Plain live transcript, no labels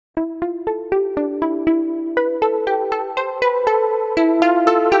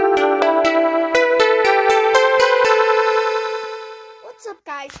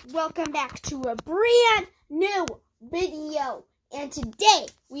welcome back to a brand new video. And today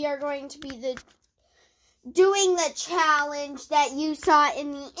we are going to be doing the challenge that you saw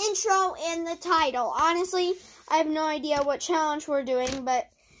in the intro and the title. Honestly, I have no idea what challenge we're doing, but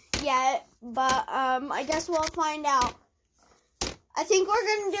I guess we'll find out. I think we're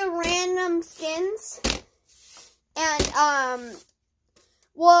gonna do random skins, and I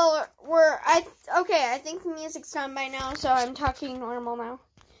think the music's done by now, so I'm talking normal now.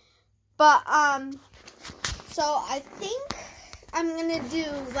 But so I think I'm gonna do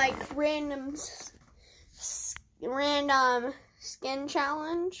like random skin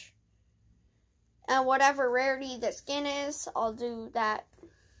challenge, and whatever rarity the skin is, I'll do that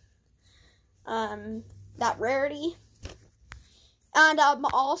rarity. And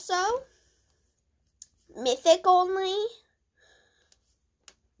also mythic only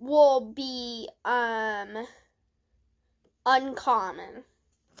will be uncommon.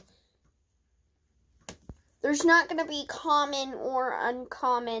 There's not going to be common or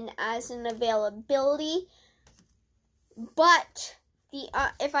uncommon as an availability, but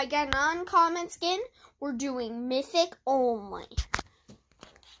if I get an uncommon skin, we're doing mythic only.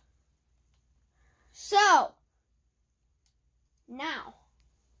 So now,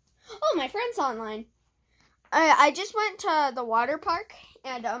 oh, my friend's online. I just went to the water park,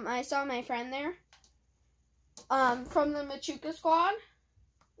 and I saw my friend there. From the Machuca squad.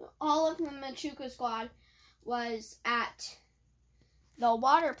 All of the Machuca squad was at the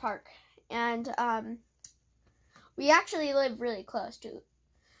water park, and we actually live really close to it.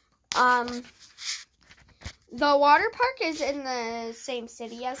 The water park is in the same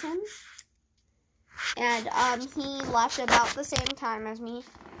city as him, and he left about the same time as me.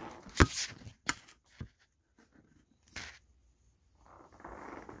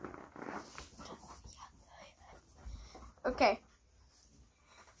 Okay.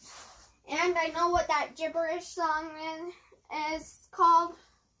 And I know what that gibberish song is called.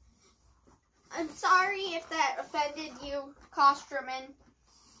 I'm sorry if that offended you, Kostruman.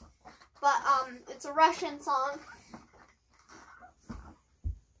 But it's a Russian song.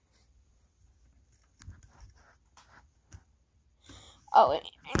 Oh, I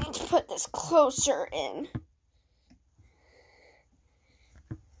need to put this closer in.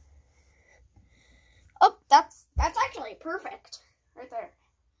 Oh, that's actually perfect right there.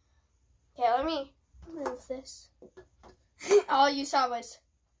 Okay, let me move this. All you saw was...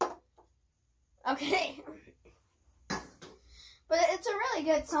 Okay. But it's a really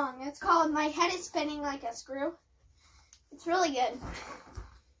good song. It's called My Head is Spinning Like a Screw. It's really good.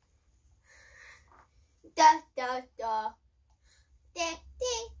 Da, da, da. Da,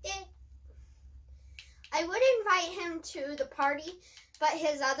 da, da. I would invite him to the party, but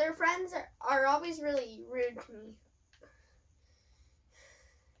his other friends are always really rude to me.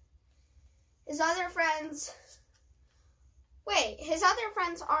 His other friends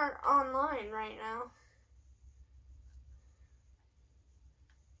aren't online right now.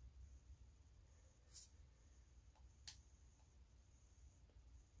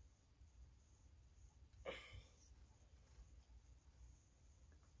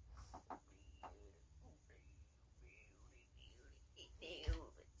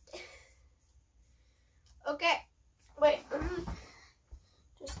 Okay, wait,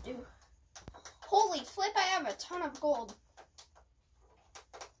 just do. Holy flip, I have a ton of gold.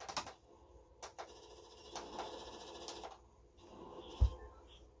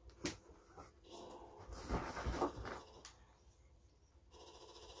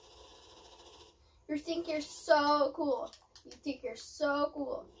 You think you're so cool. You think you're so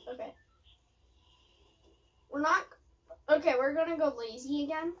cool. Okay. We're gonna go lazy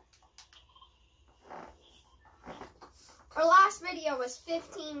again. Our last video was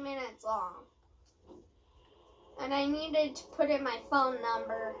 15 minutes long. And I needed to put in my phone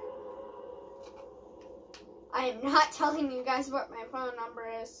number. I am not telling you guys what my phone number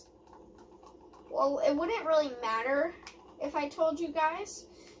is. Well, it wouldn't really matter if I told you guys,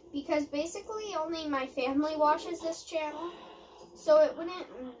 because basically only my family watches this channel. So it wouldn't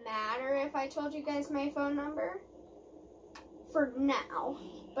matter if I told you guys my phone number for now.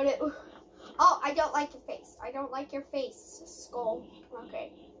 But it... Oh, I don't like your face. I don't like your face, Skull.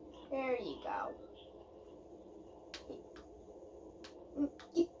 Okay, there you go.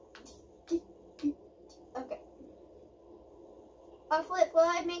 Okay. Flip, will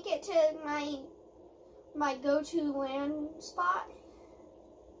I make it to my go-to land spot?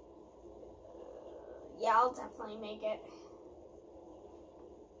 Yeah, I'll definitely make it.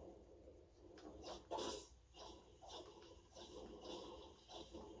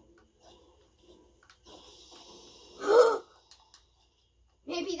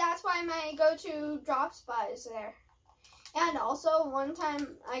 Maybe that's why my go-to drop spot is there. And also, one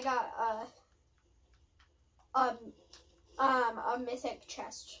time I got a mythic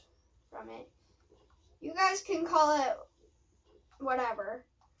chest from it. You guys can call it whatever.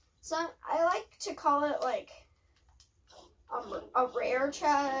 I like to call it like a rare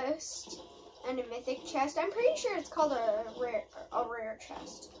chest and a mythic chest. I'm pretty sure it's called a rare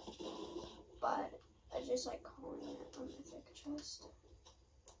chest, but I just like calling it a mythic chest.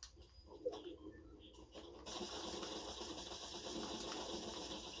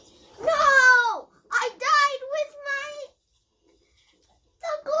 No! I died with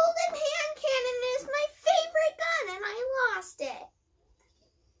the golden hand cannon is my favorite gun and I lost it.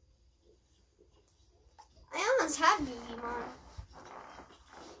 I almost have Gugimon.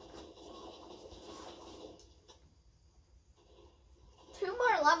 Two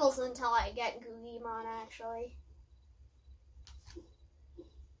more levels until I get Gugimon, actually.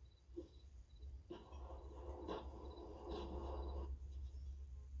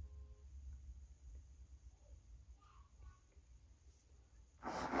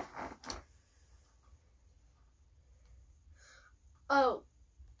 Oh,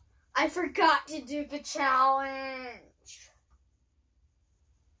 I forgot to do the challenge.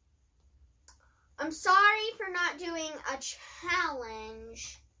 I'm sorry for not doing a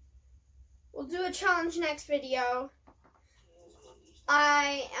challenge. We'll do a challenge next video.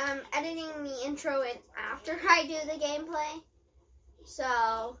 I am editing the intro in after I do the gameplay.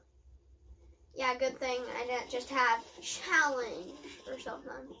 So, yeah, good thing I didn't just have challenge or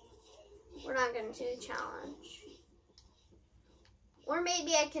something. We're not going to do challenge. Or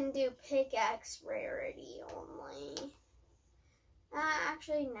maybe I can do pickaxe rarity only.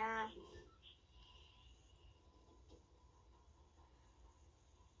 Actually, nah.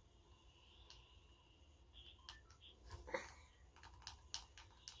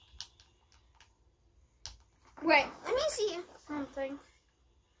 Wait, let me see something.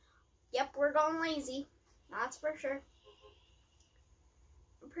 Yep, we're going lazy. That's for sure.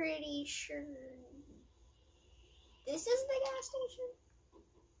 I'm pretty sure. This is the gas station?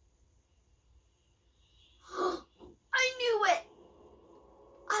 I knew it!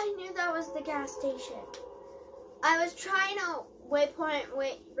 I knew that was the gas station. I was trying to waypoint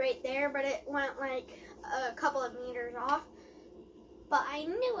right there, but it went like a couple of meters off. But I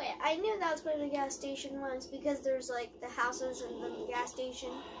knew it. I knew that's where the gas station was because there's like the houses and then the gas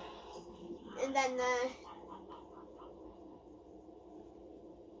station. And then the...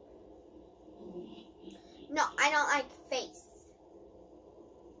 No, I don't like face.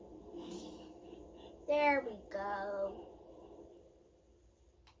 There we go.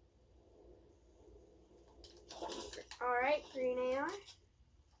 Alright, green AR.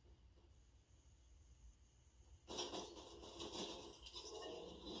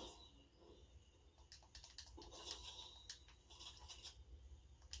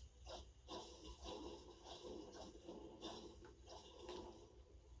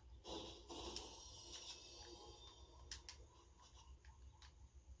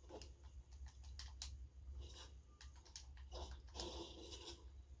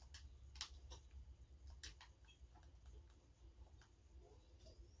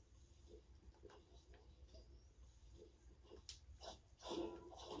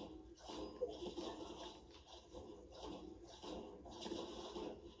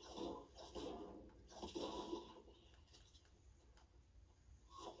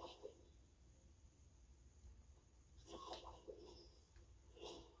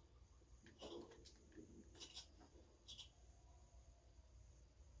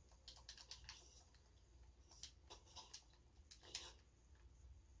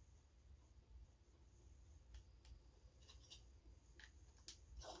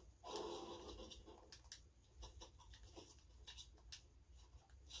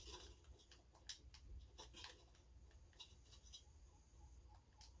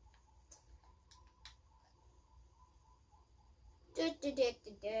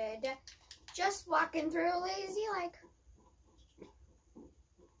 Just walking through lazy like.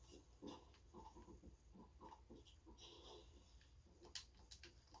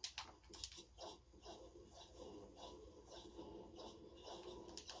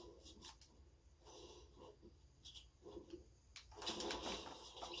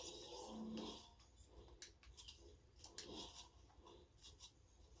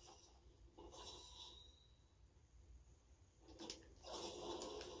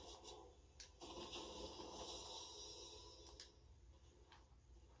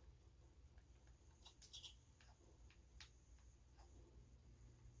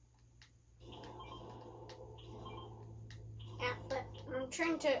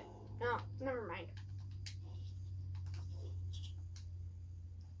 trying to... No, never mind.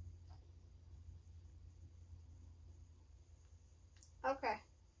 Okay.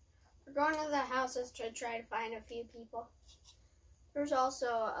 We're going to the houses to try to find a few people. There's always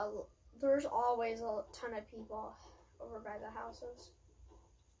a ton of people over by the houses.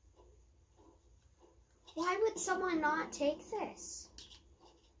 Why would someone not take this?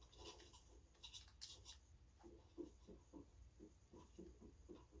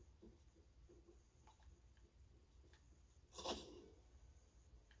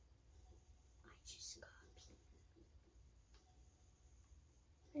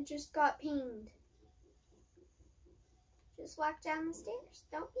 I just got pinged. Just walk down the stairs.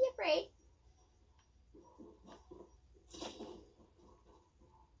 Don't be afraid.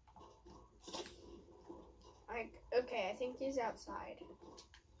 Okay, I think he's outside.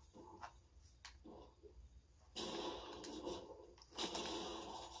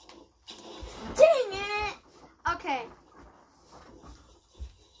 Dang it! Okay.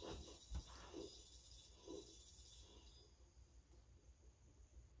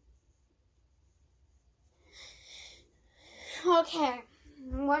 Okay,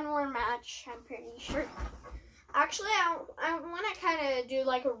 one more match, I'm pretty sure. Actually, I want to kind of do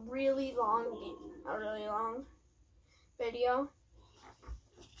like a really long video.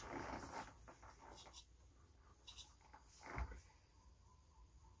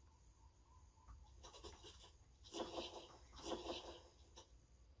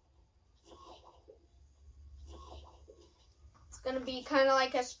 It's going to be kind of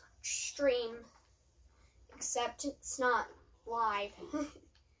like a stream, except it's not live.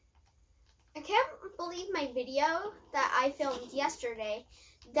 I can't believe my video that I filmed yesterday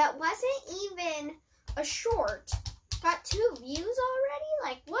that wasn't even a short got 2 views already?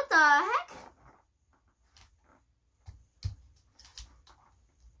 Like, what the heck?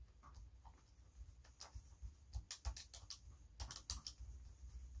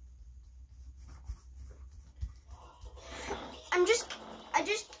 I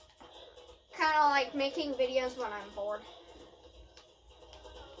just kind of like making videos when I'm bored.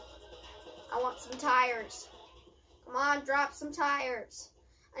 I want some tires. Come on, drop some tires.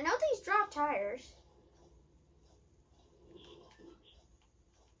 I know these drop tires.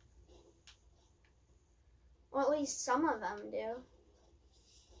 Well, at least some of them do.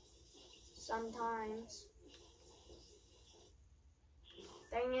 Sometimes.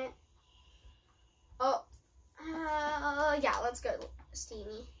 Dang it. Oh. Yeah, let's go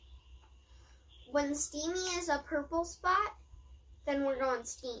Steamy. When Steamy is a purple spot, then we're going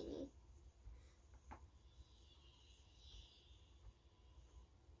Steamy.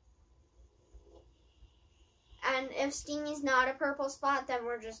 And if Steamy's not a purple spot, then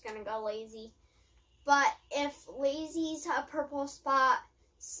we're just going to go Lazy. But if Lazy's a purple spot,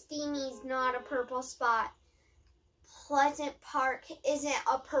 Steamy's not a purple spot, Pleasant Park isn't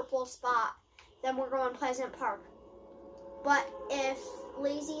a purple spot, then we're going Pleasant Park. But if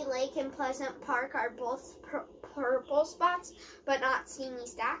Lazy Lake and Pleasant Park are both purple spots, but not Steamy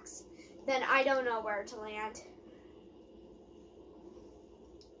Stacks, then I don't know where to land.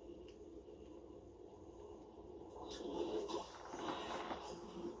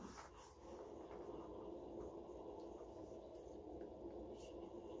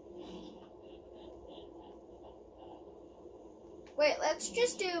 Wait, let's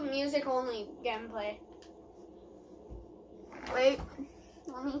just do music only gameplay. Wait,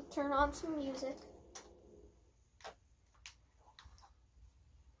 let me turn on some music.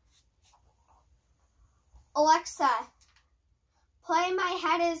 Alexa, play My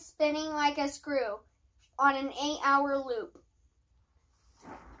Head is Spinning Like a Screw on an 8-hour loop.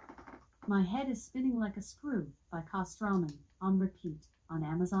 My Head is Spinning Like a Screw by Kostraman on repeat on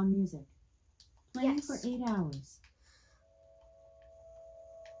Amazon Music. Playing for 8 hours.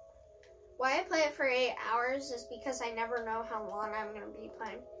 Why I play it for 8 hours is because I never know how long I'm going to be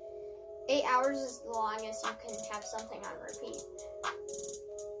playing. 8 hours is the longest you can have something on repeat.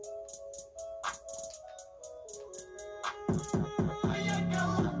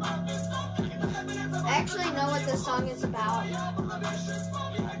 I actually know what this song is about.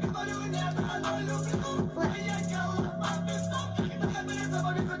 What?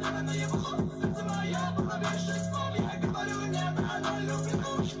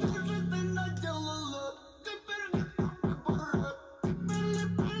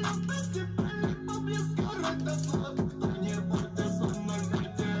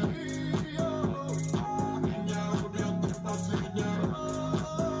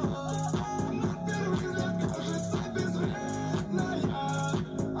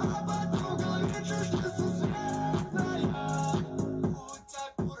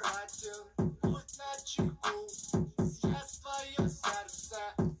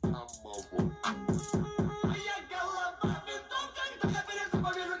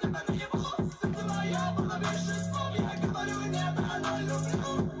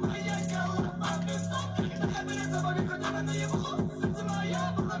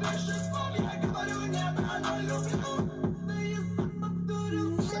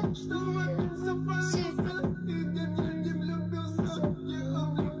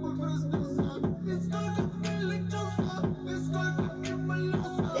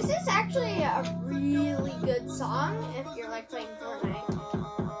 This is actually a really good song if you're like playing Fortnite.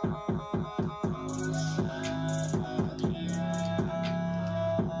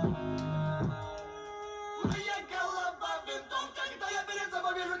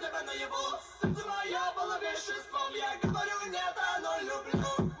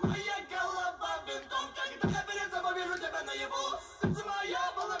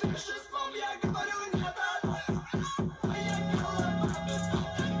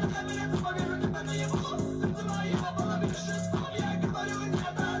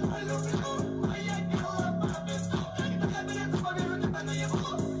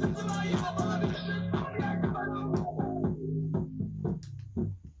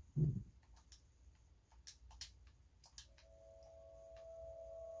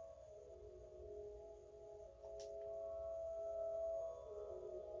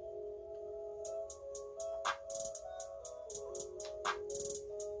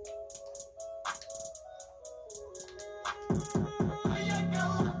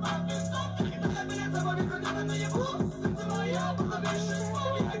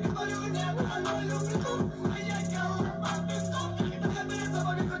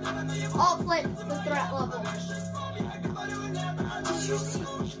 Oh, flip the threat level. Did you see?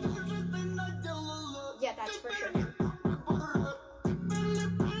 Yeah, that's for sure.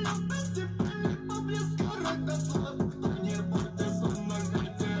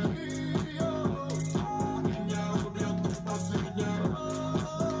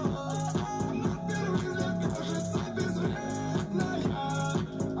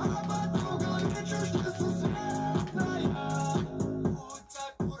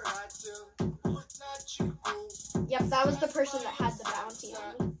 Yep, that was the person that had the bounty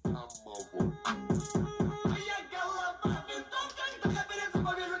on me.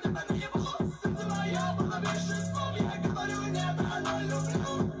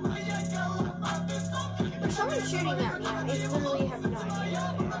 There's someone shooting at me. I literally have no idea.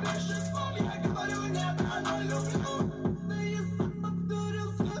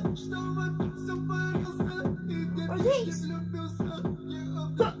 Are they?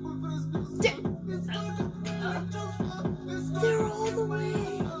 They're all the way.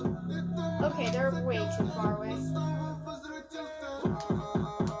 Okay, they're way too far away.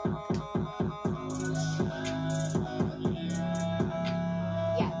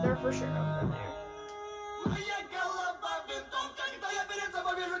 Yeah, they're for sure over there.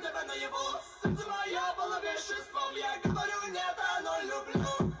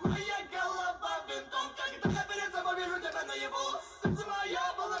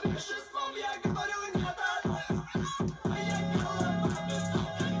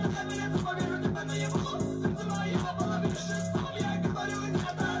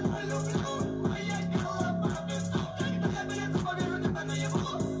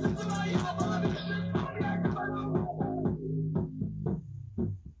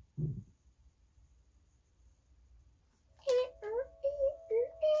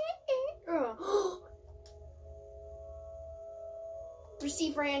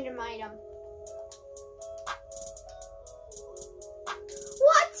 Receive random item.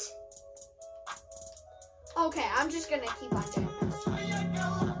 What? Okay, I'm just gonna keep on doing this.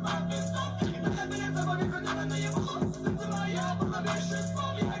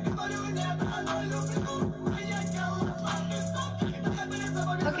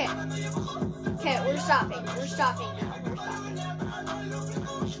 Okay. Okay, we're stopping. We're stopping now. We're stopping.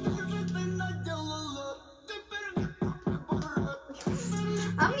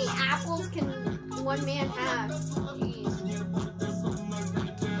 How many apples can one man have? Jeez.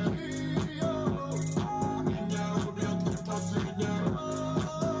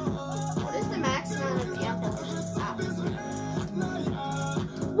 What is the max amount of apples?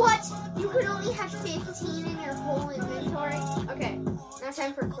 What? You could only have 15 in your whole inventory? Okay, now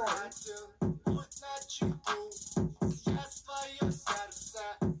time for corn.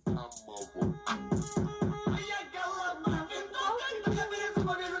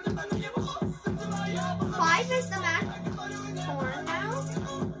 Is the max corn now?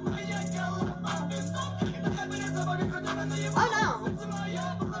 Oh no!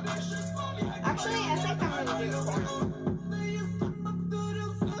 Actually, I think I'm gonna do corn.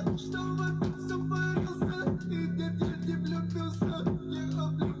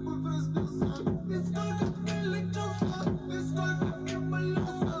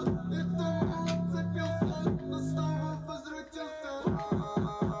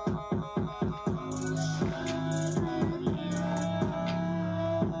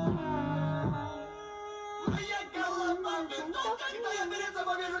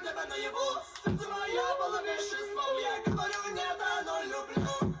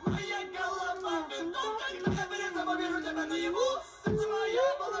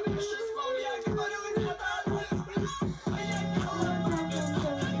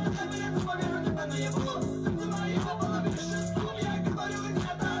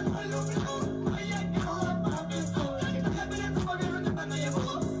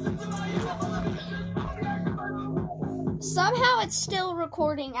 somehow it's still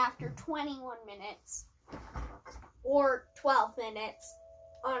recording after 21 minutes. Or 12 minutes.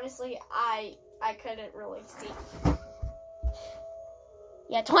 Honestly, I couldn't really see.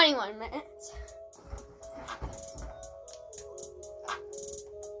 Yeah, 21 minutes.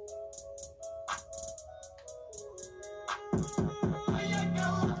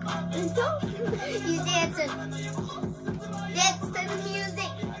 You dance to the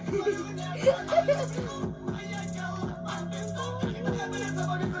music.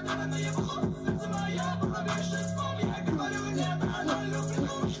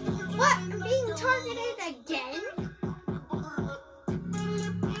 What? I'm being targeted again?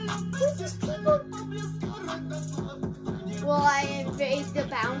 Who's these people? Will I invade the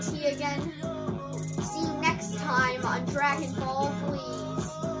bounty again? See you next time on Dragon Ball Please.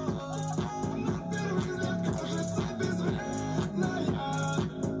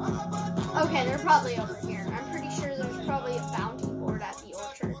 Okay, they're probably over here. I'm pretty sure there's probably a bounty board at the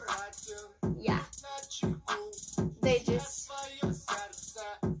orchard. Yeah. They just...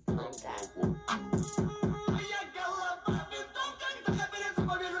 like that.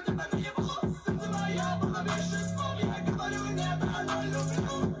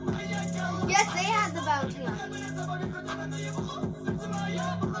 Yes, they had the bounty on me.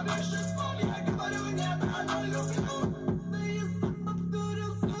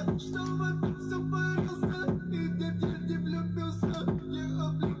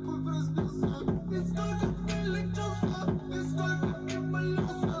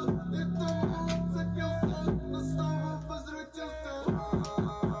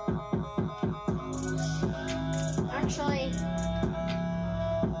 Actually,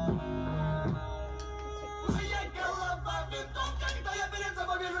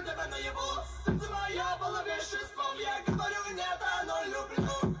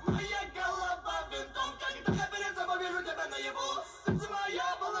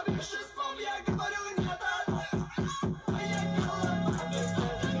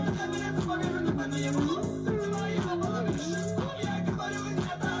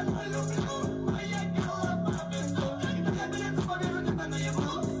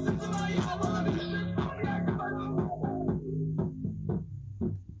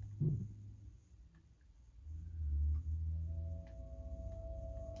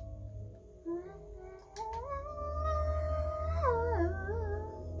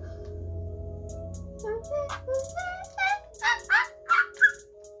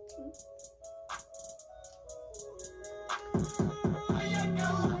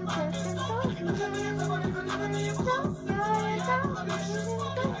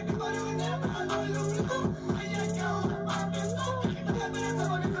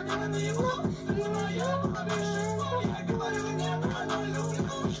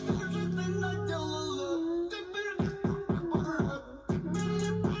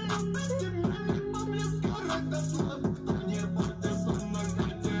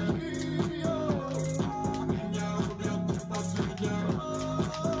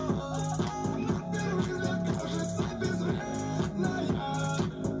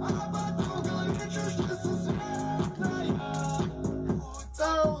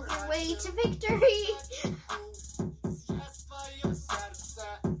 go way to victory.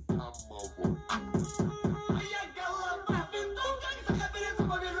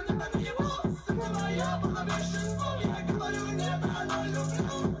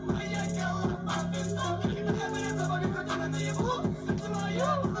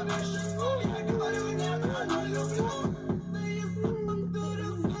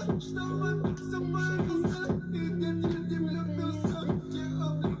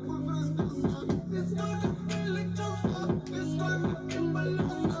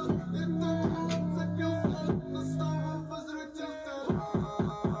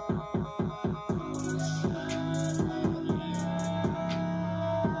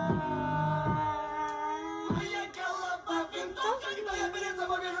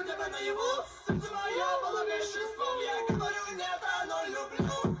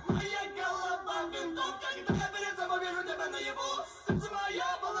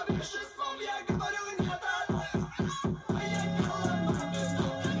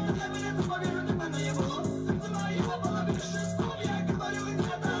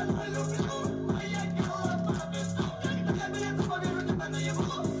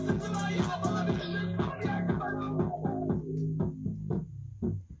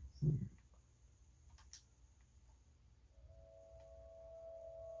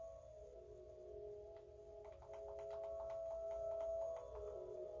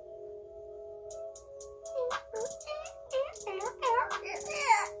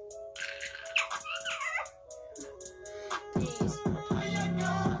 jeez.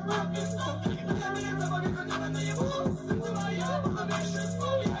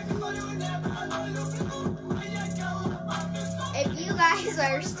 If you guys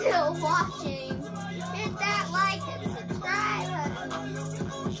are still watching, hit that like and subscribe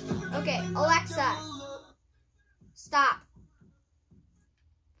button. Okay, Alexa, stop.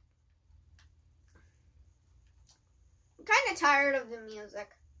 I'm kind of tired of the music.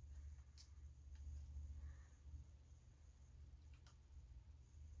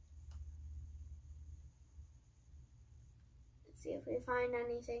 Let's see if we find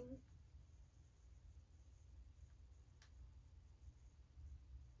anything.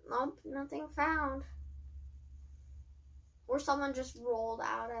 Nope, nothing found. Or someone just rolled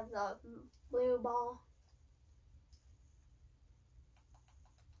out of the blue ball.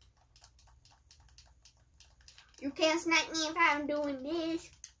 You can't snipe me if I'm doing this.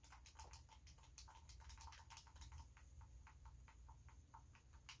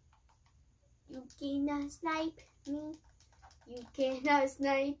 You cannot snipe me. You cannot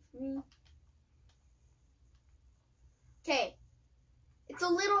snipe me. Okay. It's a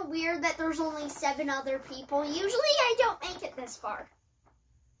little weird that there's only 7 other people. Usually I don't make it this far.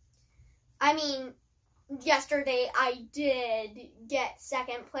 I mean, yesterday I did get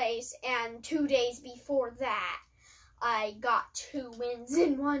 2nd place, and 2 days before that, I got 2 wins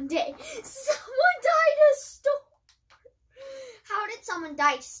in one day. Someone died to Storm. How did someone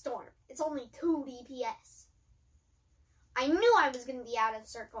die to Storm? It's only 2 DPS. I knew I was going to be out of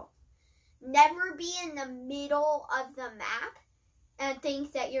circle. Never be in the middle of the map and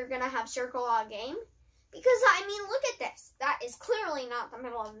think that you're going to have circle all game. Because, I mean, look at this. That is clearly not the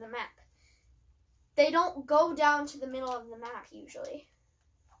middle of the map. They don't go down to the middle of the map, usually.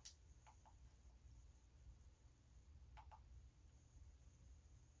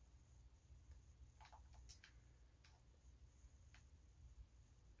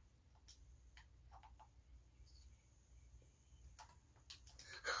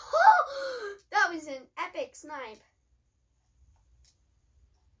 That was an epic snipe.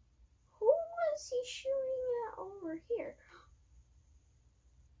 Who was he shooting at over here?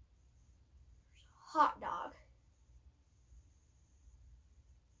 Hot dog.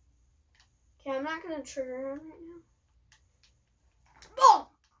 Okay, I'm not going to trigger him right now. Oh!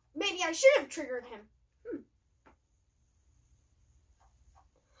 Maybe I should have triggered him.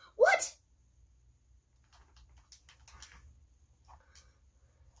 What?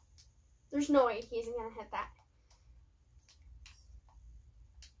 There's no way he isn't going to hit that.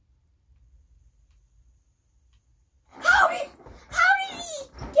 How did he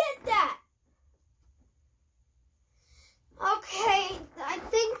get that? Okay, I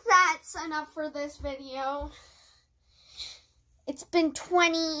think that's enough for this video. It's been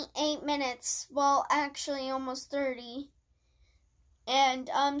 28 minutes. Well, actually almost 30. And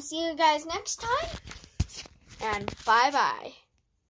see you guys next time. And bye-bye.